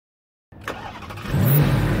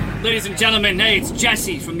Ladies and gentlemen, hey, it's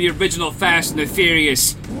Jesse from the original Fast and the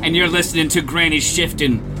Furious, and you're listening to Granny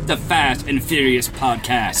Shifting, the Fast and Furious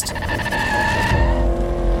podcast.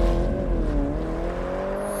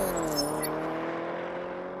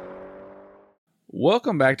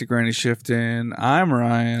 Welcome back to Granny Shifting. I'm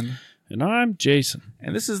Ryan. And I'm Jason.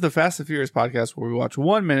 And this is the Fast and Furious podcast where we watch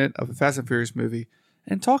 1 minute of a Fast and Furious movie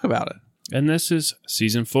and talk about it. And this is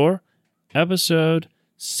Season 4, Episode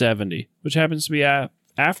 70, which happens to be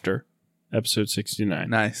after Episode 69.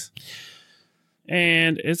 Nice.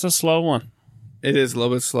 And it's a slow one. It is a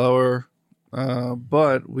little bit slower,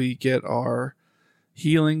 but we get our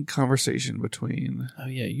healing conversation between... Oh,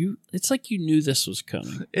 yeah. It's like you knew this was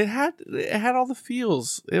coming. It had all the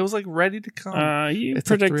feels. It was like ready to come. You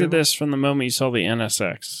predicted this from the moment you saw the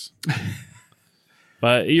NSX.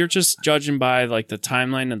 But you're just judging by like the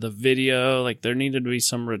timeline of the video. Like there needed to be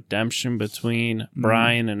some redemption between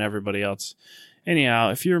Brian and everybody else. Anyhow,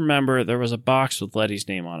 if you remember, there was a box with Letty's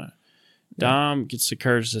name on it. Dom gets the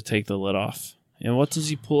courage to take the lid off. And what does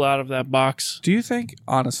he pull out of that box? Do you think,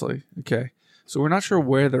 honestly, okay, so we're not sure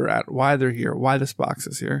where they're at, why they're here, why this box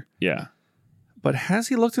is here. Yeah. But has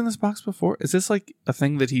he looked in this box before? Is this like a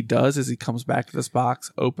thing that he does as he comes back to this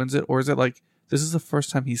box, opens it? Or is it like, this is the first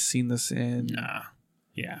time he's seen this in... Nah.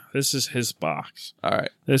 Yeah, this is his box. All right.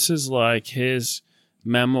 This is like his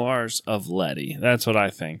memoirs of Letty. That's what I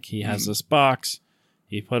think. He has this box.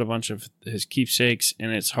 He put a bunch of his keepsakes,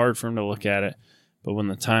 and it's hard for him to look at it. But when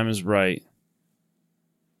the time is right,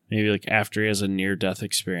 maybe like after he has a near-death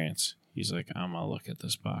experience, he's like, I'm going to look at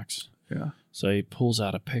this box. Yeah. So he pulls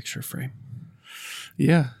out a picture frame.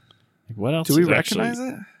 Yeah. Like, what else Do we is recognize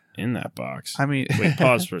it? In that box? I mean... Wait,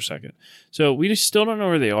 pause for a second. So we just still don't know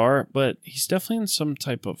where they are, but he's definitely in some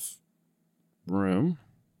type of room.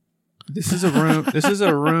 This is a room. This is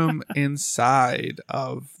a room inside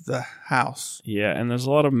of the house. Yeah, and there's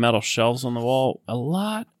a lot of metal shelves on the wall. A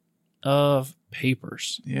lot of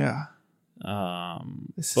papers. Yeah.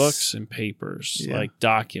 Books and papers, like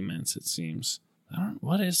documents, it seems.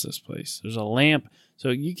 What is this place? There's a lamp. So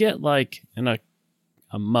you get like in a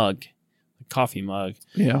mug, a coffee mug.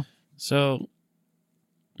 Yeah. So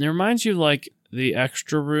it reminds you of like the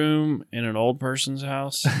extra room in an old person's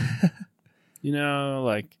house. You know,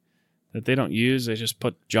 like that they don't use. They just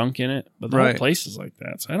put junk in it. But the whole place is like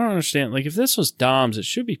that. So I don't understand. Like if this was Dom's, it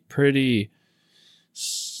should be pretty...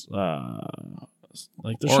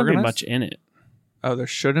 like there shouldn't be much in it. Oh, there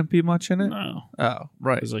shouldn't be much in it? No. Oh,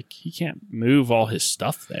 right. Because like he can't move all his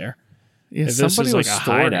stuff there. Yeah, if this was like a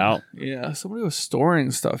hideout. Yeah, somebody was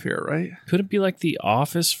storing stuff here, right? Could it be like the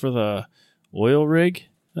office for the oil rig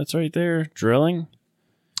that's right there drilling?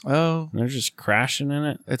 Oh. And they're just crashing in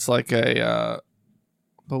it? It's like a...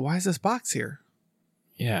 but why is this box here?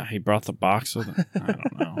 Yeah, he brought the box with him. I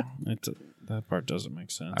don't know. That part doesn't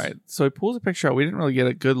make sense. All right, so he pulls a picture out. We didn't really get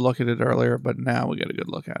a good look at it earlier, but now we get a good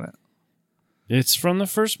look at it. It's from the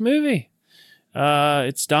first movie.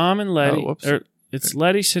 It's Dom and Letty. Oh, whoops. It's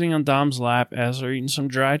Letty sitting on Dom's lap as they're eating some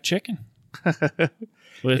dried chicken.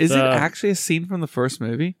 Is it actually a scene from the first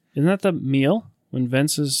movie? Isn't that the meal when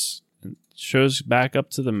Vince shows back up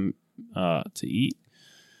to them to eat?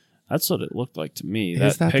 That's what it looked like to me.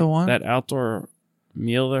 Is that the one? That outdoor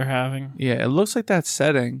meal they're having? Yeah, it looks like that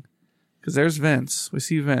setting. Because there's Vince. We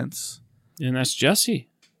see Vince. And that's Jesse.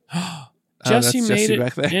 Jesse made it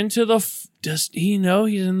back there. Into the... Does he know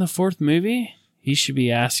he's in the fourth movie? He should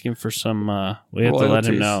be asking for some... we have to let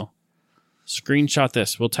him know. Screenshot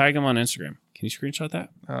this. We'll tag him on Instagram. Can you screenshot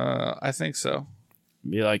that? I think so.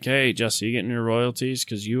 Be like, hey, Jesse, you getting your royalties?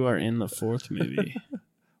 Because you are in the fourth movie.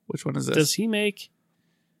 Which one is this? Does he make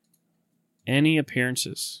any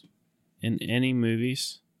appearances in any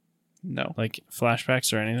movies? No. Like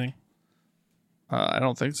flashbacks or anything? I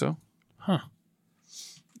don't think so. Huh.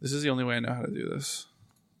 This is the only way I know how to do this.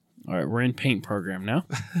 All right, we're in Paint program now.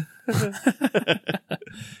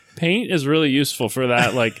 Paint is really useful for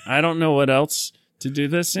that. Like, I don't know what else to do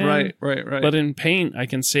this in. Right. But in Paint, I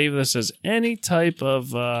can save this as any type of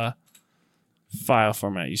file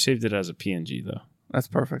format. You saved it as a PNG, though. That's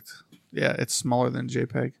perfect. Yeah, it's smaller than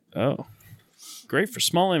JPEG. Oh. Great for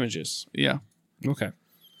small images. Yeah. Okay.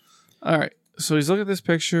 All right. So he's looking at this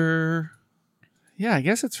picture. Yeah, I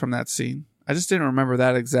guess it's from that scene. I just didn't remember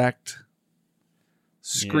that exact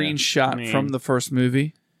screenshot from the first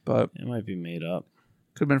movie, but it might be made up.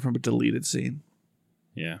 Could have been from a deleted scene.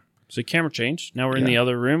 Yeah. So camera change. Now we're in the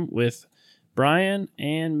other room with Brian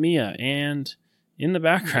and Mia, and in the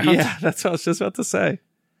background, yeah, that's what I was just about to say.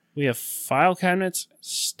 We have file cabinets,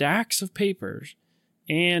 stacks of papers,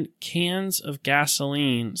 and cans of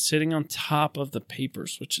gasoline sitting on top of the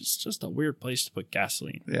papers, which is just a weird place to put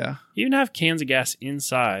gasoline. Yeah. Even have cans of gas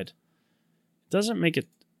inside. Doesn't make it...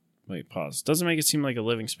 Wait, pause. Doesn't make it seem like a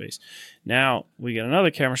living space. Now, we get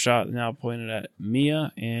another camera shot now pointed at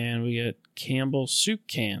Mia, and we get Campbell soup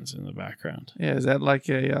cans in the background. Yeah, is that like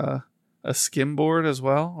a skimboard as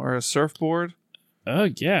well, or a surfboard? Oh,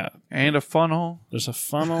 yeah. And a funnel. There's a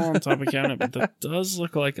funnel on top of the cabinet, but that does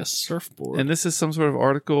look like a surfboard. And this is some sort of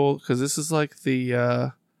article, because this is like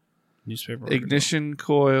the Newspaper ignition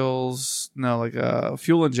coils, no, like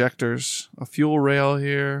fuel injectors, a fuel rail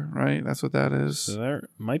here, right? That's what that is. So there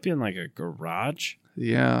might be in like a garage.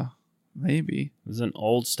 Yeah, maybe. There's an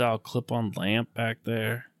old style clip-on lamp back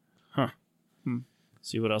there. Huh. Hmm.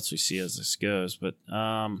 See what else we see as this goes. But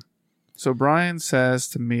So Brian says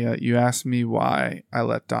to Mia, "You asked me why I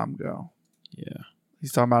let Dom go." yeah.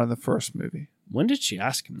 He's talking about in the first movie. When did she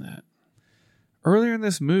ask him that? Earlier in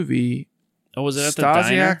this movie, Oh, was it at the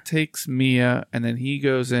diner? Stasiak takes Mia, and then he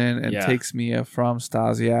goes in and Yeah. takes Mia from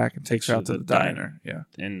Stasiak and takes her out to the diner. Yeah.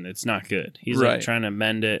 And it's not good. He's Right. like trying to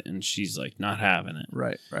mend it, and she's like not having it.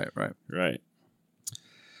 Right. Right.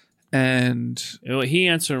 And He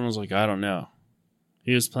answered and was like, I don't know.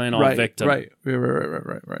 He was playing all victim. Right.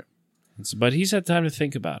 But he's had time to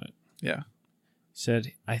think about it. Yeah. He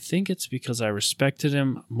said, I think it's because I respected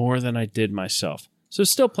him more than I did myself. So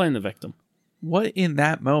still playing the victim. What in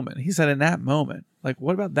that moment? He said in that moment. Like,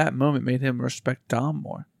 what about that moment made him respect Dom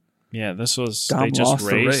more? Yeah, this was... Dom they just lost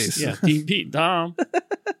the raced. race. Yeah, he beat Dom.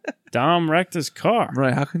 Dom wrecked his car.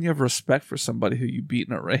 Right. How can you have respect for somebody who you beat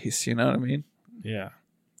in a race? You know what I mean? Yeah.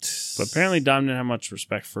 But apparently Dom didn't have much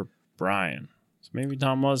respect for Brian. So maybe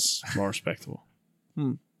Dom was more respectable.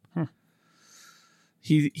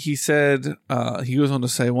 He said, he goes on to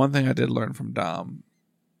say, one thing I did learn from Dom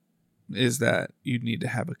is that you need to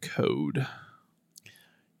have a code.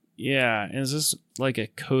 Yeah. Is this like a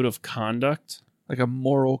code of conduct? Like a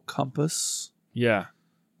moral compass. Yeah.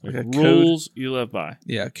 Like a rules you live by.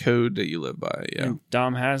 Yeah, code that you live by. Yeah. And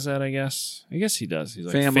Dom has that, I guess. I guess he does. He's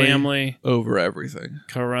like family over everything.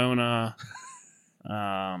 Corona,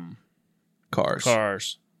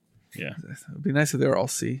 cars. Yeah. It'd be nice if they were all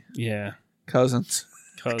C. Yeah. Cousins.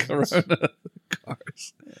 Corona,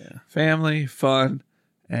 cars. Yeah. Family, fun,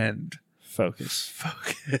 and focus.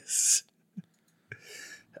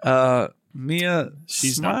 Mia,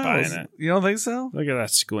 she's smiles. not buying it. You don't think so? Look at that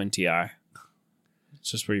squinty eye. It's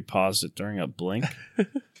just where you paused it during a blink.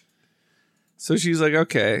 So she's like,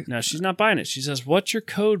 okay. No, she's not buying it. She says, "What's your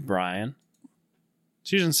code, Brian?"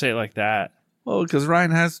 She doesn't say it like that. Well, because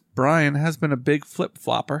Brian has been a big flip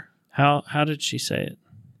flopper. How did she say it?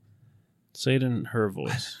 Say it in her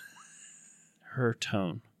voice. Her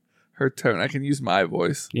tone. Her tone. I can use my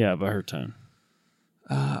voice. Yeah, but her tone.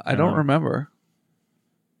 I don't remember.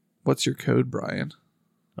 What's your code, Brian?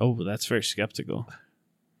 Oh, that's very skeptical.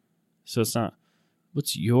 So it's not,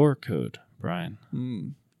 what's your code, Brian?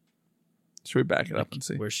 Should we back it up and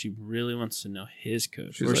see? Where she really wants to know his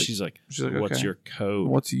code. She's like, what's okay. your code?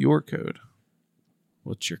 What's your code?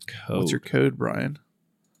 What's your code? What's your code, Brian?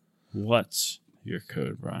 What's your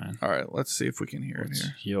code, Brian? All right, let's see if we can hear it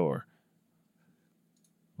here.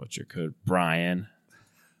 What's your code, Brian?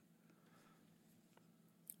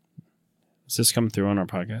 Is this coming through on our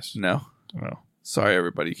podcast? No. Oh. Sorry,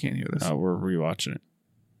 everybody. You can't hear this. Oh, we're rewatching it.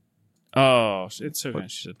 Oh, it's okay.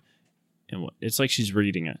 She said, and what? It's like she's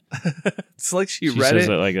reading it. It's like she read says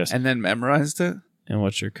it like this. and then memorized it. And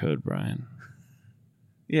what's your code, Brian?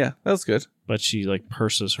 Yeah, that was good. But she like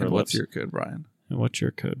purses her and lips. What's your code, Brian? And what's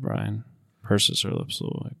your code, Brian? Purses her lips a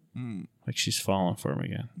little like she's falling for him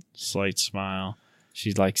again. Slight smile.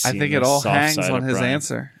 She's like, I think it all hangs on his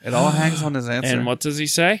answer. It all hangs on his answer. And what does he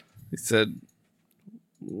say? He said,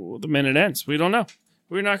 well, the minute ends. We don't know.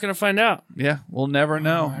 We're not going to find out. Yeah, we'll never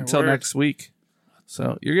know until next week.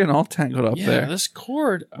 So you're getting all tangled up there. Yeah, this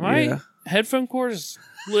cord, my headphone cord is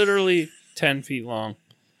literally 10 feet long.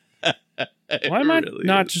 Why am I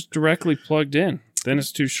not just directly plugged in? Then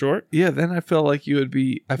it's too short? Yeah, then I feel like you would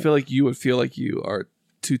feel like you are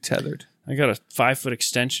too tethered. I got a 5-foot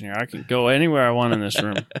extension here. I can go anywhere I want in this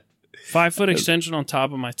room. 5-foot extension on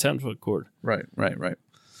top of my 10-foot cord. Right.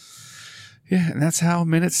 Yeah, and that's how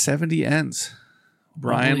minute 70 ends.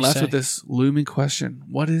 Brian left with this looming question.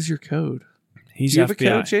 What is your code? Do you have a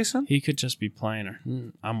code, Jason? He could just be playing her.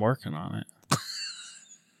 I'm working on it.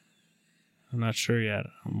 I'm not sure yet.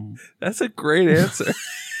 That's a great answer.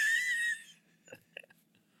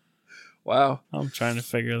 Wow. I'm trying to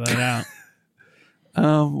figure that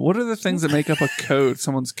out. What are the things that make up a code,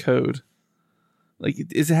 someone's code? Like,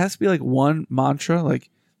 it has to be like one mantra, like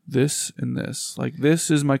this and this. Like,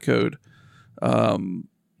 this is my code.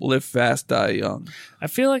 Live fast, die young. I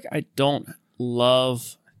feel like I don't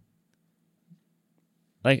love.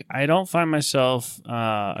 Like, I don't find myself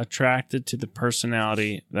attracted to the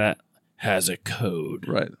personality that has a code.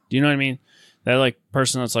 Right. Do you know what I mean? That like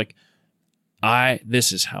person that's like,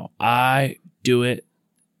 this is how I do it,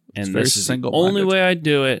 and this is the only way I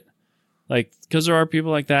do it. Like, because there are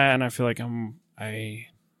people like that, and I feel like I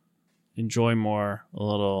enjoy more a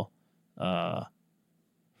little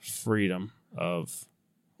freedom of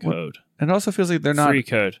code. And it also feels like they're not free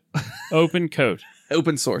code, open code,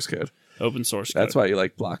 open source code. Open source code. That's why you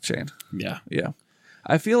like blockchain. Yeah. Yeah.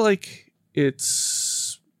 I feel like you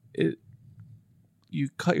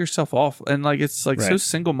cut yourself off, and like it's like so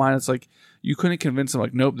single minded. It's like you couldn't convince them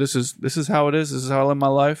like, nope, this is how it is. This is how I live my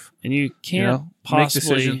life. And you can't make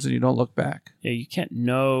decisions and you don't look back. Yeah, you can't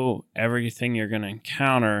know everything you're gonna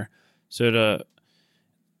encounter. So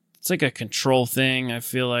it's like a control thing. I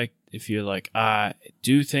feel like if you're like,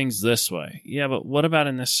 do things this way. Yeah, but what about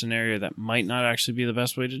in this scenario that might not actually be the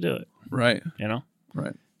best way to do it? Right. You know?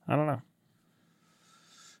 Right. I don't know.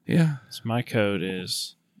 Yeah. So my code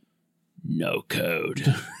is no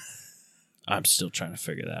code. I'm still trying to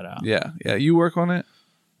figure that out. Yeah. Yeah. You work on it.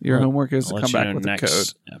 Your homework is to come back with a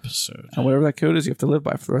code. Episode. And whatever that code is, you have to live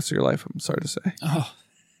by for the rest of your life. I'm sorry to say. Oh.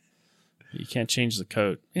 You can't change the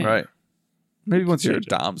code. Yeah. Right. Maybe once you're at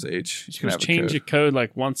Dom's age, you can have change a code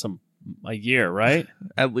like once a year, right?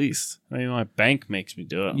 At least. I mean, my bank makes me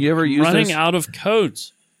do it. You ever use running out of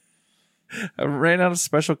codes? I ran out of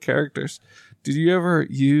special characters. Did you ever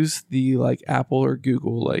use the like Apple or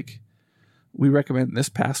Google like we recommend this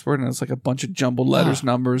password and it's like a bunch of jumbled letters,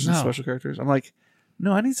 numbers, and special characters? I'm like,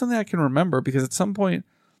 no, I need something I can remember because at some point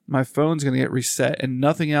my phone's going to get reset and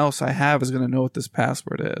nothing else I have is going to know what this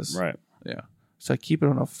password is. Right. Yeah. So I keep it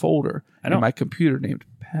on a folder in my computer named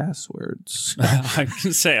passwords. I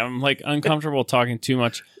can say I'm like uncomfortable talking too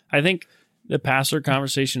much. I think the password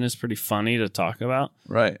conversation is pretty funny to talk about.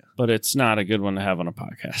 Right. But it's not a good one to have on a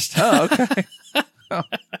podcast. Oh, okay.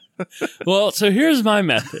 Well, so here's my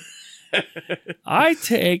method. I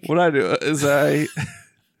take... What I do is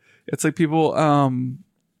it's like people...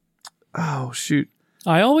 oh, shoot.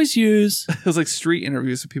 I always use... It was like street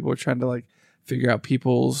interviews and people were trying to like figure out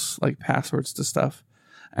people's like passwords to stuff.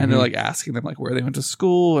 And they're like asking them like where they went to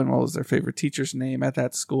school and what was their favorite teacher's name at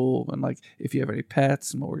that school. And like if you have any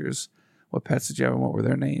pets and what pets did you have and what were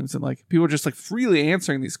their names. And like people are just like freely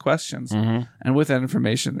answering these questions. Mm-hmm. And with that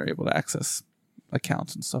information, they're able to access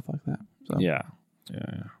accounts and stuff like that. So. Yeah.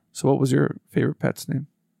 So what was your favorite pet's name?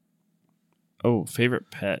 Oh,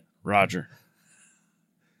 favorite pet, Roger.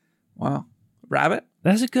 Wow. Rabbit?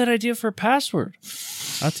 That's a good idea for a password.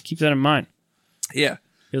 I have to keep that in mind. Yeah.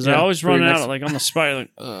 Because I always run out like on the spot.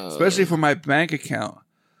 Like, especially for my bank account.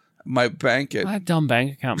 My dumb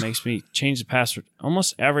bank account makes me change the password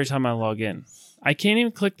almost every time I log in. I can't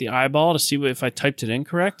even click the eyeball to see if I typed it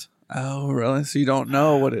incorrect. Oh, really? So you don't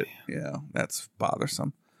know what it... Yeah, that's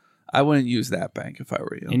bothersome. I wouldn't use that bank if I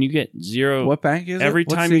were you. And you get zero... What bank is it? Every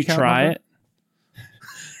What's time the you account try number? it,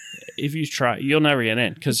 if you try, you'll never get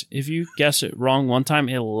in. Because if you guess it wrong one time,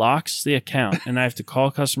 it locks the account and I have to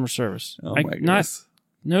call customer service. Oh, my goodness.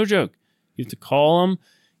 No joke. You have to call them,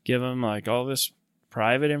 give them like all this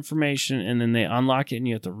private information, and then they unlock it and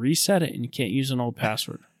you have to reset it and you can't use an old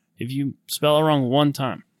password. If you spell it wrong one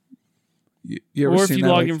time. Or if you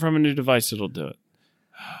log in from a new device, it'll do it.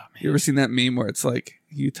 Oh, you ever seen that meme where it's like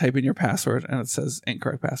you type in your password and it says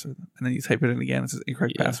incorrect password, and then you type it in again and it says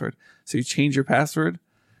incorrect password. So you change your password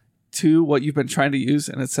to what you've been trying to use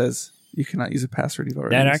and it says you cannot use a password you've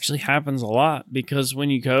already used. That used. actually happens a lot because when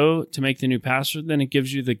you go to make the new password, then it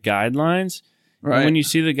gives you the guidelines. Right. And when you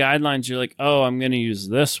see the guidelines, you're like, oh, I'm going to use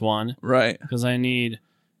this one. Right. Because I need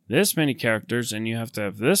this many characters and you have to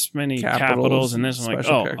have this many capitals and this. I'm like,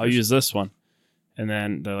 oh, I'll use this one. And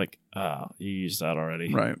then they're like, oh, you used that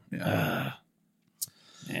already. Right. Yeah.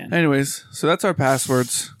 Man. Anyways, so that's our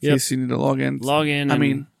passwords in case you need to log in. Log in. I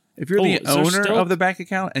mean, if you're the owner of the bank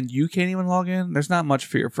account and you can't even log in, there's not much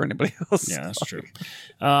fear for anybody else. Yeah, that's true.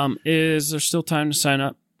 Is there still time to sign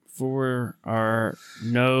up for our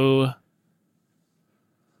no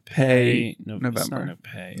pay November? It's not no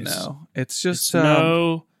pay. It's just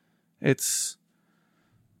it's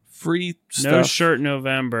free stuff. No shirt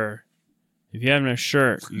November. If you have no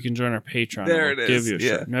shirt, you can join our Patreon. There it is. Give you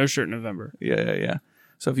a shirt. No shirt November. Yeah.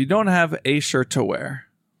 So if you don't have a shirt to wear,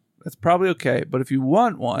 that's probably okay. But if you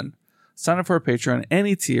want one, sign up for our Patreon,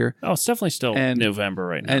 any tier. Oh, it's definitely still November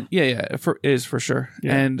right now. And it is for sure.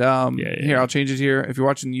 Yeah. And here, I'll change it here. If you're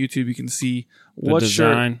watching YouTube, you can see what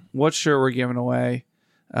shirt we're giving away.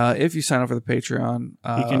 If you sign up for the Patreon,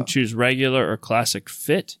 you can choose regular or classic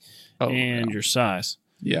fit. and your size.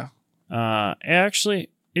 Yeah. Actually,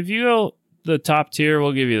 if you go the top tier,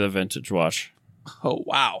 we'll give you the vintage watch. Oh,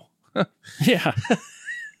 wow. Yeah.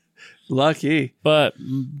 Lucky. But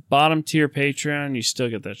bottom tier Patreon, you still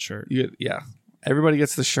get that shirt. Yeah. Everybody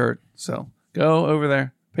gets the shirt. So go over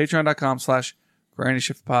there.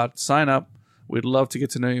 Patreon.com/GrannyShiftPod. Sign up. We'd love to get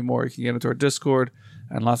to know you more. You can get into our Discord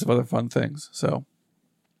and lots of other fun things. So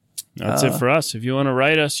that's it for us. If you want to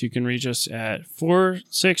write us, you can reach us at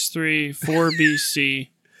 463-4BC.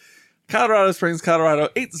 Colorado Springs, Colorado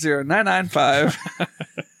 80995.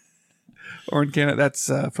 Or in Canada, that's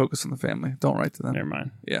Focus on the Family. Don't write to them. Never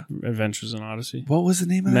mind. Yeah. Adventures in Odyssey. What was the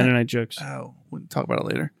name of Mennonite Jokes. Oh, we'll talk about it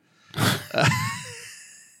later.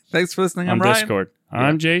 Thanks for listening. On I'm Ryan. Discord.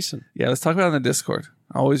 I'm Jason. Yeah, let's talk about it on the Discord.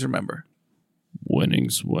 Always remember.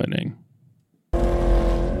 Winning's winning.